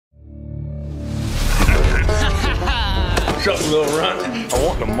What's up, little runt? I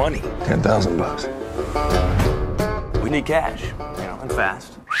want the money. $10,000. We need cash, and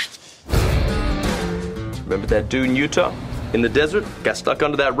fast. Remember that dude in Utah? In the desert? Got stuck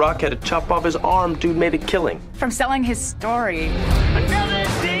under that rock, had to chop off his arm. Dude made a killing. From selling his story.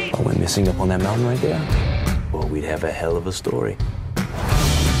 Oh, we're missing up on that mountain right there? Well, we'd have a hell of a story.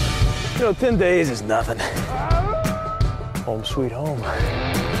 10 days is nothing. Home sweet home.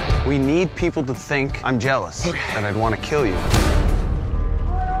 We need people to think I'm jealous and I'd want to kill you.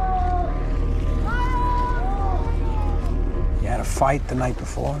 You had a fight the night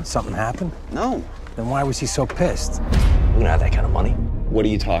before? Something happened? No. Then why was he so pissed? We don't have that kind of money. What are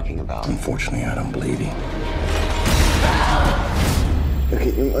you talking about? Unfortunately, I don't believe you. Look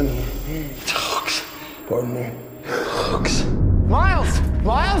at your money. It's hooks. Pardon me. Hooks. Miles!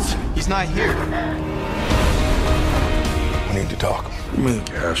 Miles! He's not here. We need to talk. Me.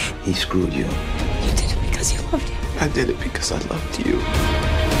 Yes. He screwed you. You did it because you loved him. I did it because I loved you.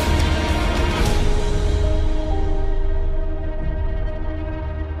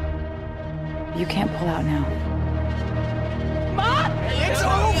 You can't pull out now. Mom! It's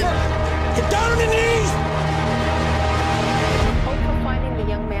over! Get down on the knees! Hope for finding the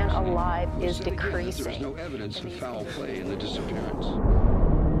young man alive is decreasing. There is no evidence of foul play in the disappearance.